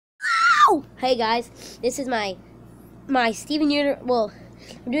Woo! Hey guys, this is my Steven Universe. Well,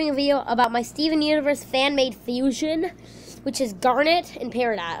 I'm doing a video about my Steven Universe FanMade fusion, which is Garnet and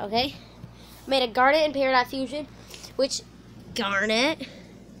Peridot. Okay, I made a Garnet and Peridot fusion, which Garnet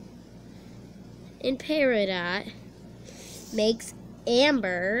and Peridot makes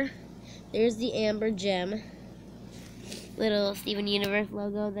amber. There's the amber gem. Little Steven Universe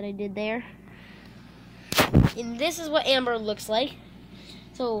logo that I did there. And this is what amber looks like.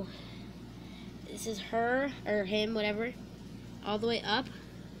 So this is her or him, whatever, all the way up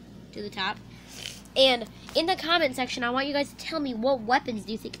to the top. And in the comment section, I want you guys to tell me what weapons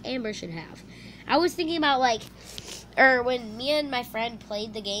do you think Amber should have. I was thinking about when me and my friend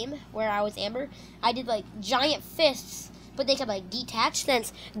played the game where I was Amber, I did giant fists, but they could detach,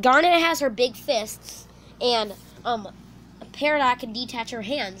 since Garnet has her big fists and Peridot can detach her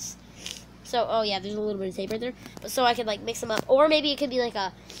hands. So, oh yeah, there's a little bit of tape right there. So I could mix them up. Or maybe it could be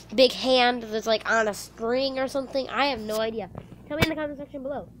a big hand that's on a string or something. I have no idea. Tell me in the comment section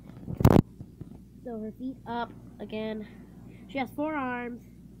below. So her feet up again. She has 4 arms.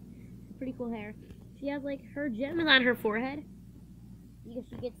 Pretty cool hair. She has her gem is on her forehead, because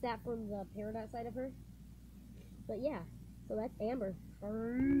she gets that from the Peridot side of her. But yeah, so that's Amber.